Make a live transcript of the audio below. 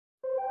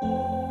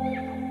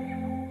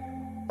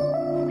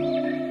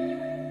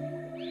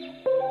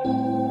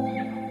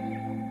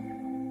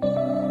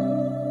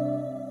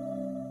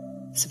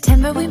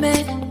before we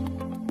met,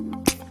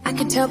 I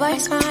could tell by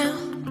your smile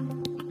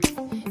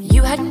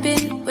you hadn't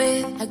been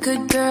with a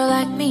good girl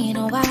like me in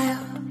a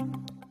while.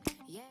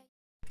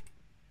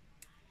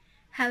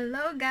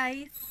 Hello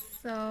guys!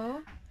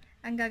 So,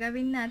 ang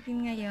gagawin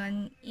natin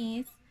ngayon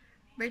is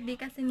birthday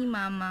kasi ni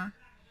Mama.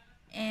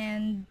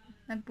 And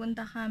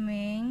nagpunta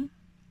kaming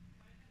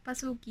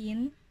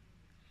pasukin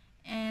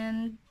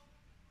and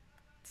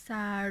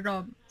sa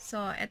Rob.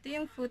 So, ito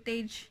yung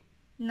footage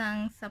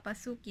ng sa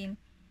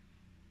pasukin.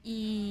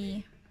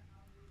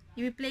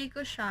 I-play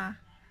ko siya.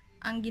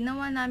 Ang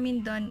ginawa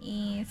namin doon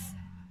is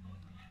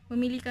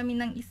bumili kami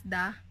ng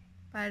isda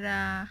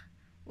para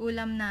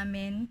ulam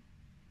namin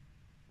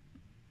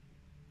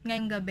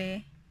ngayong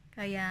gabi.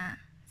 Kaya,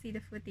 see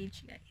the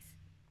footage guys.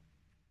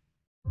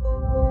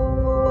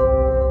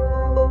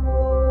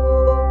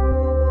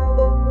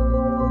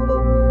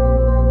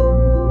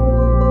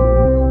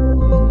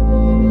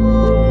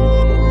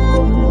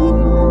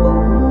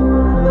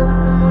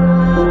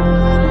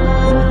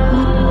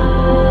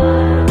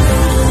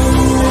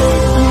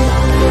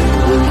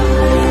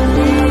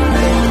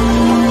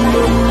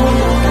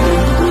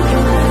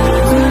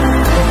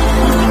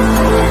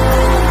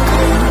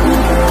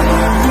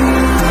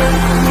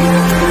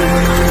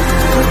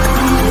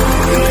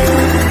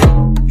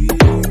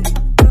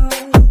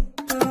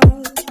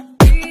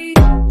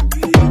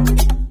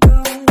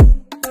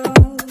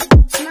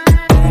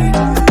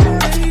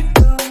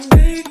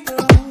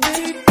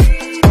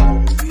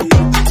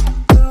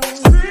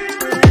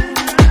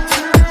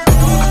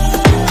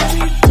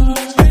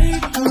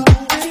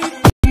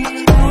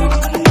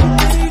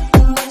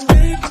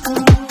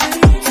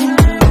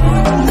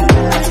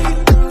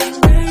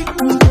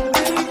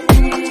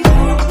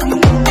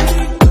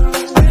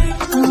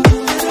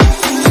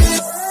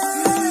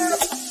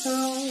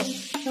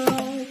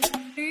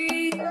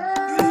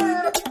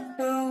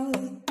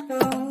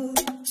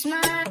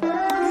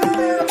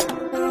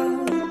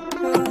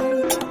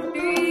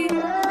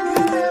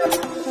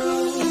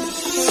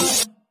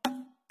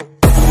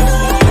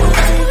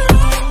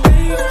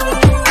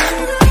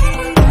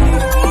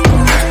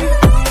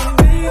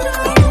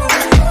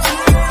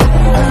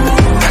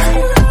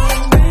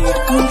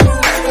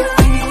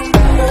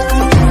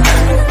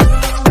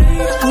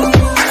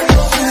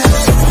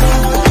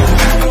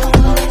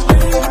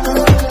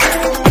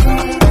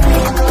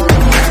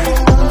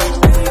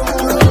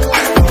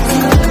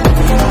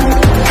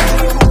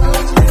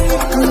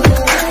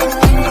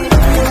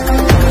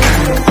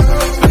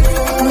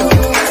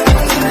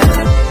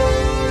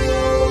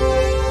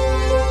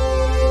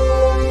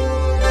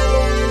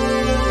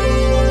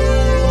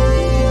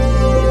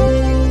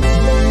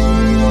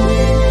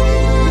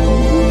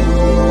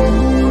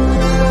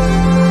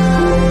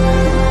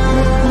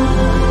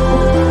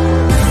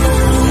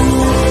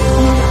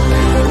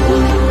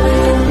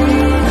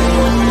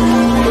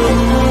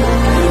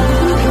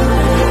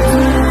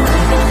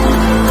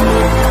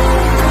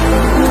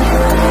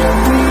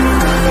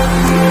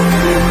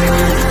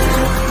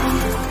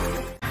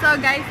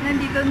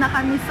 Nandito na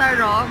kami sa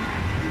Rob.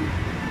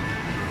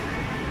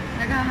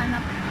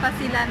 Naghahanap pa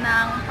sila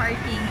ng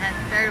parkingan,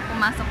 pero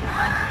pumasok na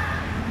kami.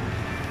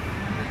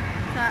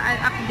 So,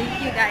 I'll update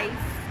you guys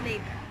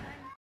later.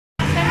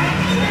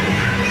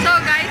 So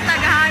guys,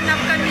 naghahanap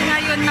kami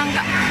ngayon ng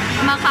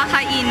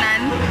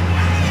makakainan.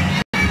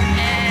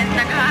 And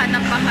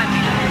naghahanap pa kami.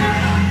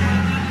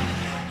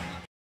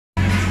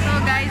 So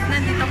guys,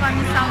 nandito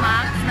kami sa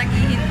Max.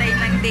 Naghihintay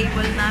ng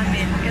table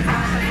namin. Kasi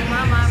si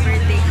Mama,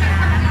 birthday niya.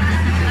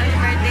 Happy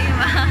birthday,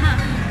 Ma!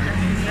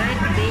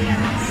 Birthday!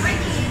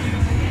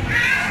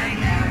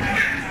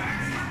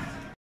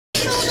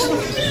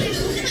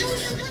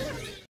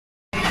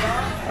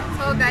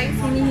 So guys,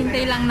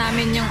 hinihintay lang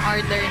namin yung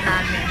order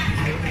namin.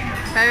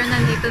 Pero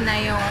nandito na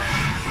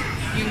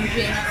yung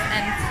drinks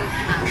and soup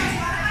namin.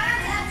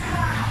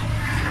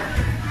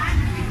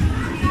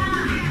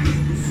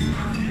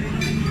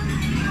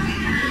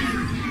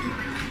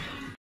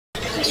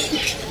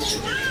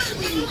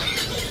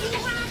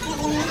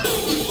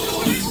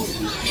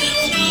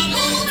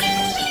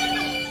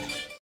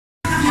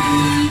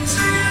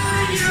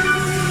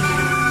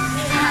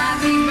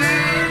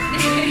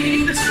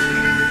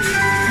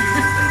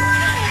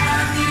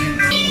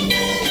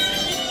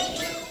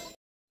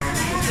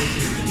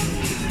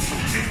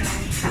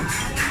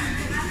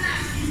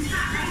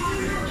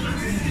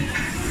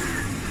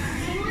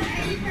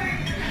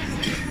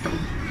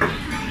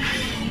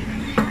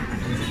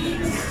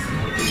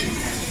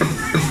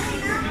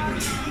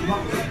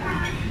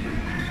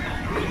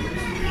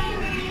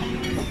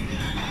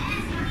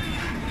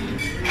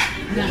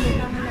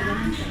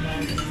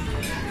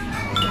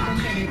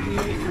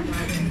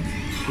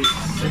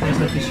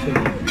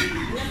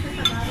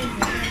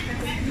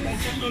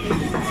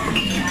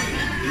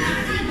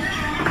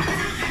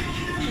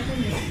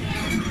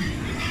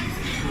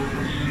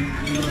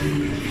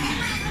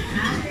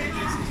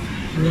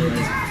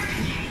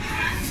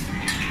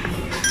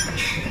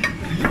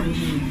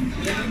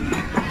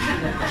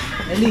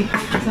 Eli,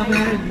 sabi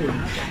na rin mo.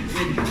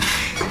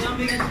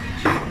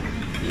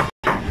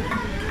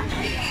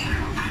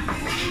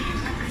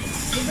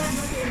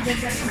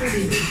 So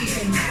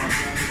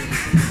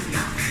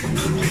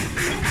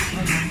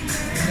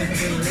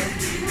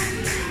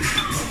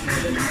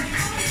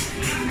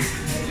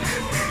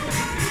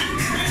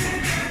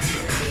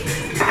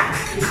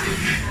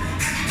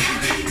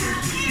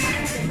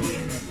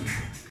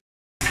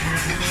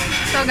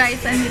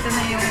guys, andito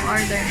na yung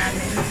order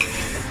namin.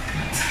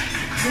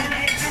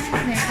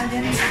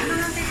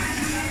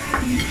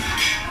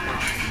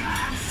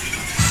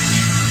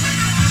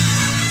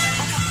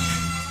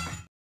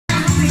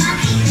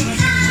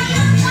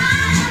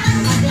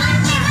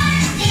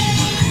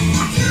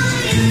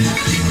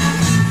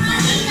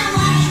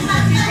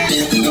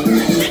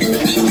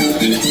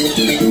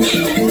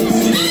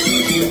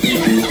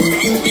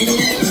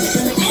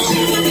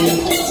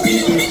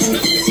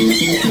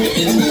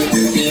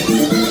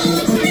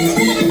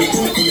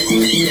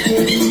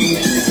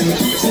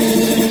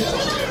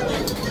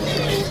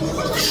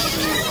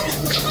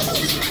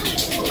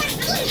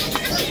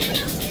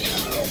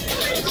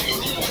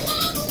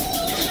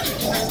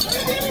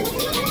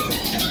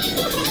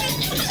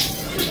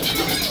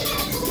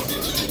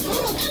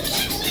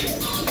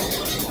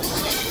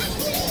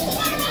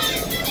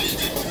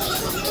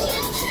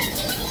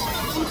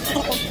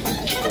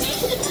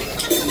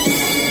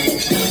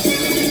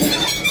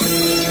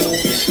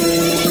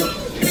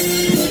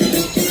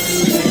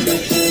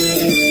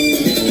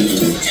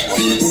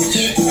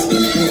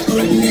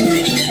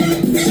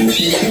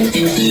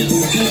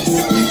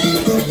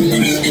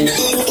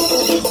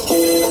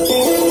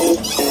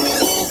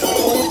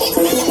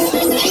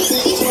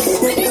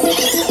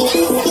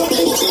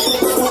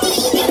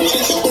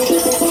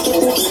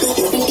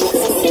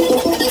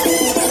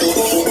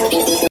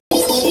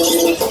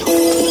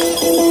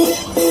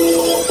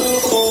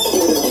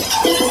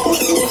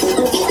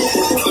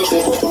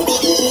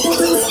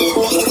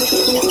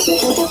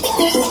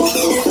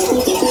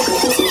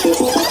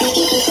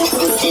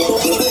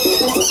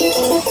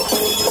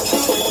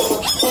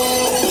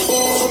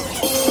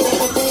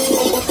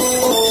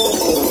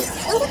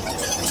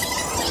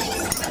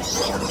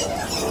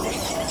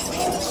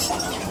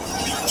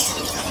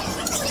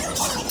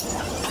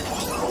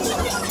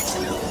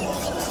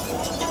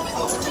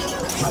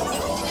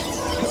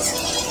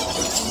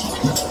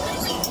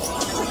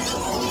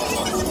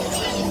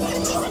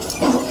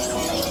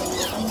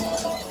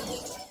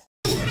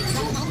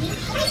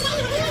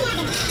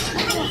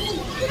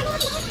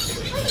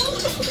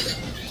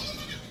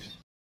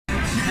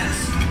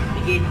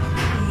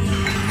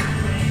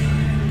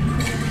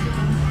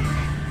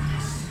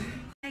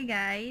 Hi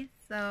guys!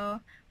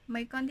 So,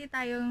 may konti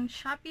tayong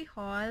Shopee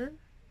haul.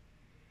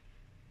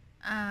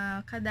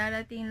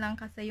 Kadarating lang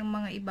kasi yung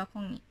mga iba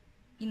kong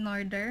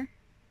in-order.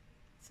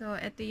 So,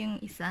 ito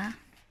yung isa.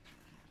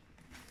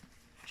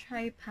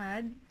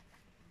 Tripod.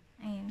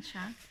 Ayan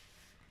siya.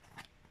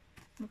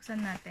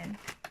 Buksan natin.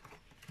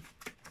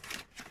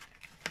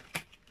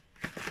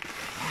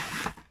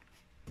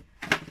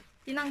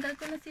 Tinanggal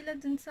ko na sila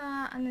dun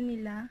sa ano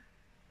nila.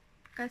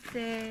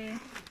 Kasi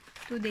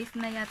 2 days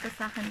na yata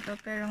sa akin to,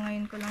 pero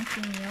ngayon ko lang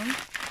sinyon.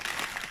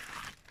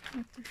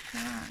 Ito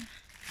siya.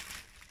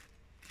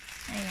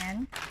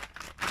 Ayan.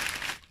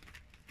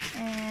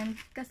 And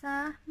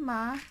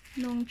kasama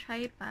nung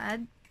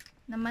tripod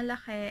na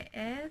malaki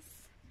is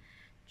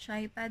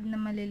tripod na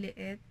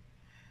maliliit.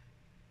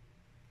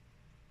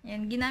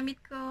 Ayan. Ginamit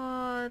ko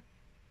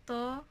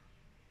to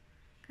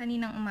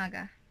kaninang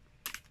umaga.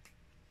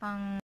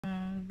 Pang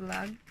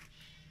vlog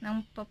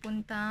ng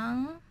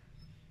papuntang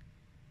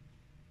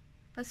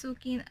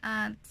pasukin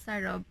at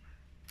Sarob.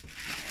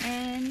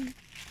 And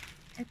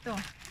ito,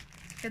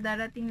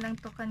 kadarating lang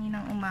to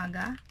kaninang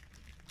umaga.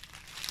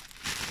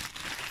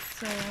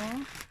 So,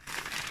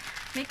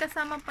 may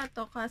kasama pa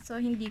to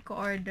kaso hindi ko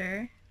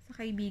order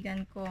sa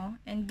kaibigan ko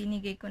and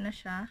binigay ko na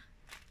siya.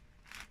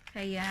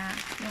 Kaya,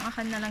 yung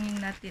akin na lang yung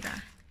natira.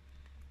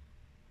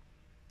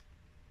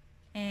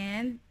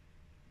 And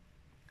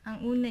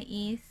ang una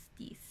is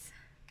this.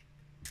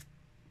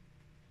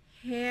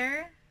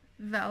 Hair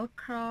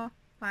velcro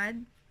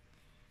pad.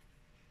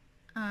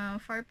 4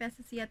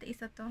 pesos yata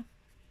isa to.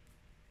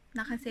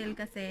 Naka-sale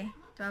kasi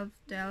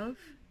 12.12.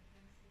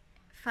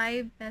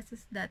 5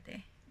 pesos dati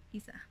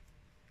isa.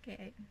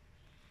 Okay.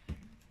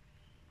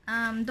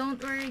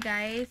 Don't worry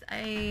guys,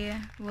 I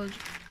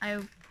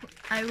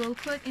will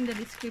put in the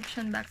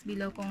description box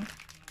below kung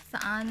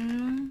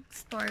saan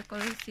store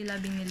ko sila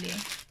binili.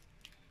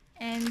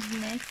 And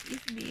next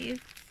is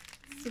this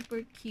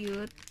super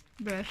cute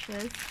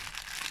brushes.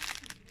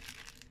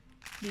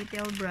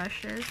 Detail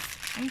brushes.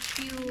 Ang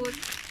cute.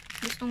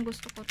 Gustong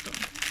gusto ko to.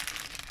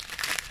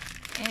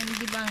 And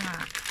diba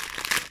nga,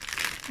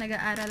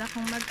 nag-aaral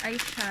akong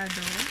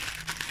mag-eyeshadow.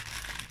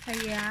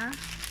 Kaya,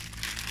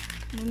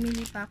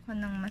 bumili pa ako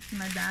ng mas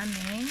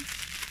madaming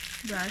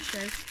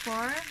brushes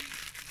for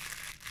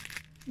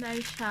the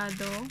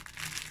eyeshadow.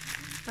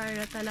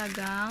 Para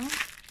talagang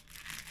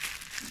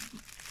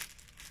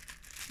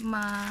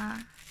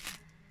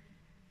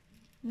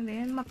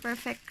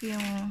ma-perfect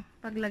yung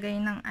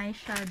paglagay ng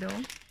eyeshadow.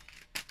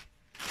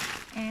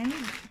 And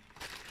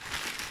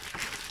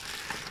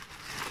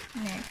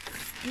next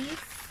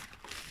is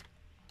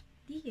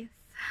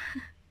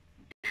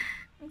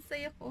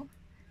nag-try ako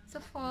sa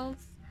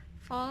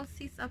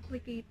falsies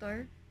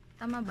applicator.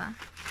 Tama ba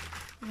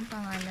yung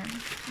pangalan?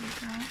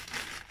 Dito.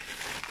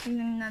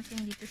 Tingnan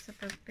natin dito sa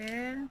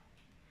papel.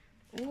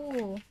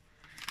 Oh,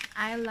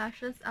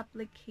 Eyelashes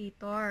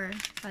applicator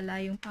pala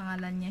yung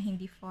pangalan niya,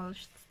 hindi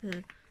falsies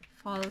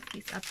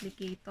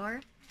applicator.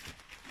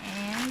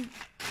 And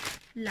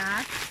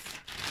last,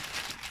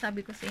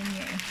 sabi ko sa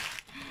inyo eh,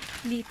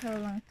 little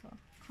lang to,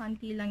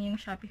 konti lang yung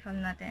Shopee haul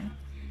natin.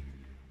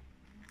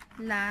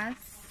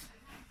 Last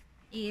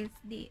is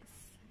this,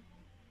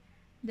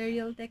 the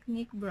Real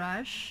Technique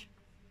brush.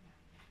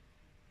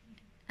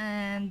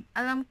 And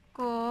alam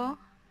ko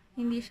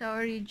hindi siya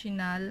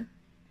original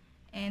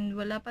and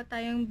wala pa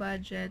tayong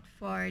budget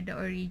for the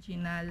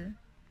original,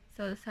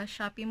 so sa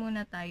Shopee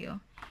muna tayo.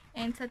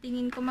 And sa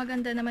tingin ko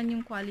maganda naman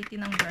yung quality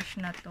ng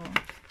brush na to,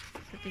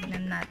 so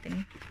tingnan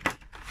natin.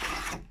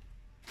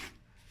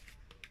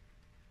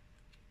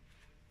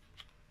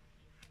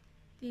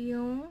 Ito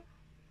yung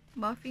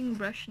buffing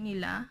brush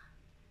nila.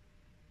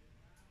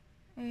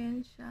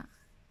 Ayan siya.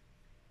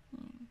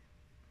 Ayan.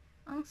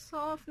 Ang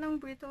soft ng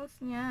brittles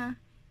niya.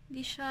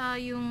 Hindi siya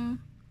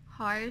yung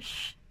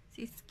harsh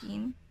si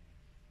skin.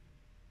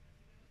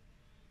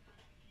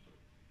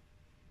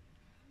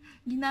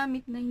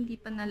 Ginamit na hindi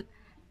pa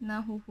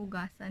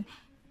nahuhugasan.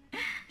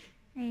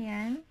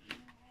 Ayan.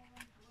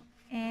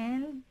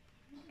 And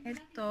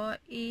ito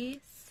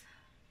is,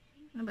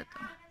 ano ba to?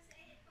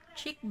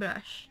 Cheek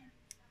brush.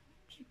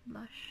 Cheek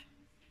blush.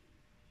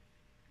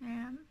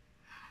 Ayan.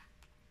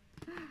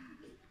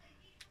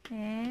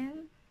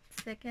 And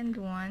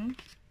second one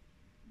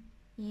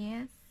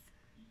is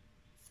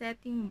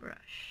setting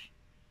brush.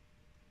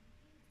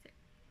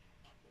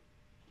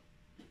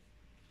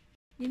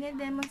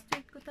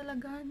 Dine-demonstrate ko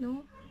talaga,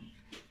 no?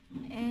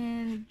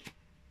 And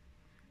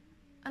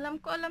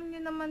alam nyo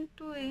naman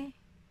to eh.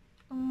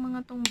 Itong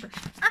mga tong brush.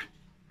 Ah!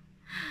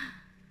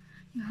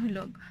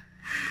 Nahulog.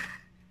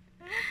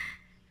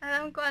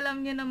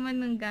 Alam nyo naman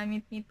ng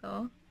gamit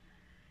nito.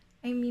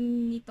 I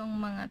mean, nitong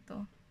mga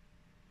to.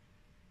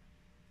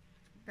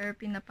 Pero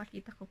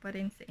pinapakita ko pa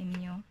rin sa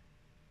inyo.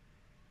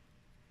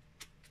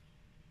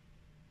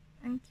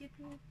 Ang cute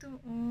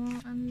nito. Oh,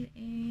 ang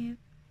liit.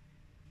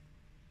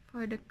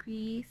 For the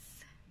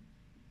crease.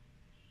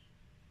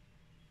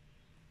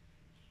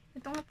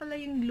 Ito nga pala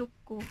yung look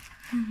ko.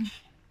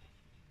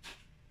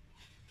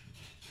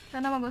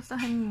 Sana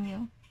magustuhan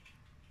niyo.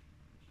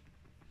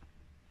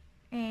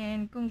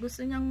 And kung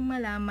gusto nyang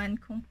malaman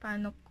kung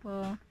paano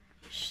ko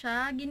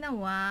siya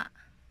ginawa,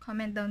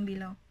 comment down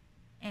below.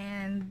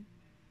 And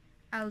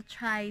I'll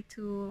try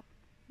to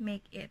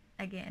make it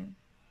again.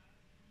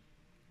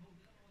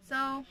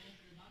 So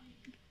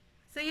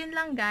yun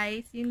lang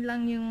guys. Yun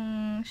lang yung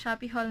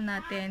Shopee haul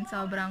natin.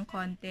 Sobrang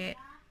konti.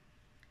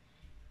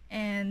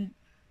 And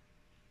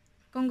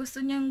kung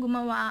gusto nyang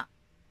gumawa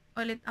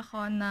ulit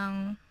ako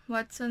ng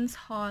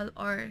Watson's haul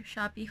or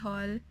Shopee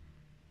haul,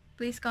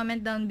 please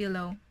comment down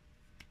below.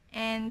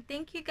 And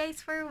thank you guys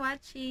for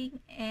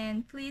watching.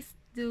 And please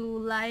do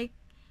like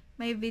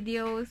my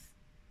videos,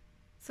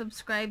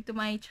 subscribe to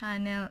my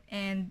channel,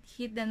 and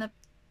hit the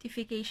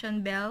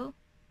notification bell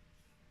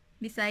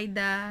beside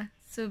the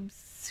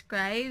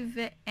subscribe,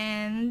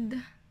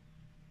 and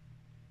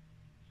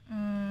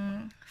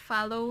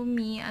follow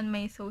me on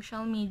my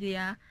social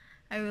media.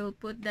 I will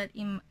put that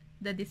in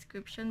the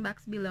description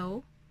box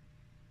below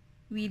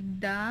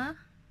with the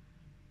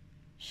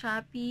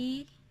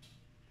Shopee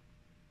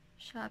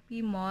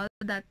mall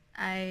that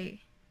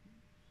I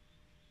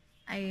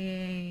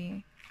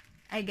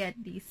get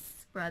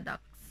these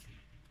products.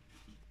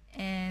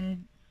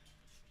 And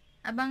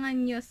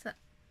abangan nyo sa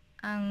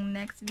ang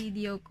next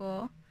video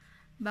ko.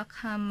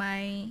 Baka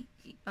may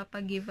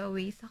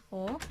ipapag-giveaways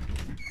ako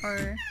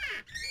or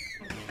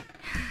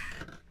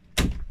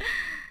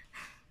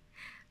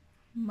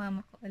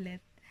mama ko ulit,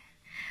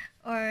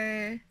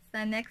 or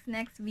sa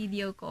next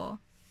video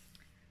ko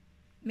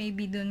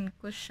maybe dun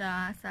ko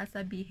siya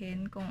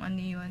sasabihin kung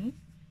ano yun.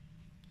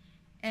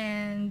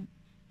 And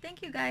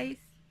thank you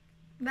guys,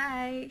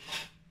 bye.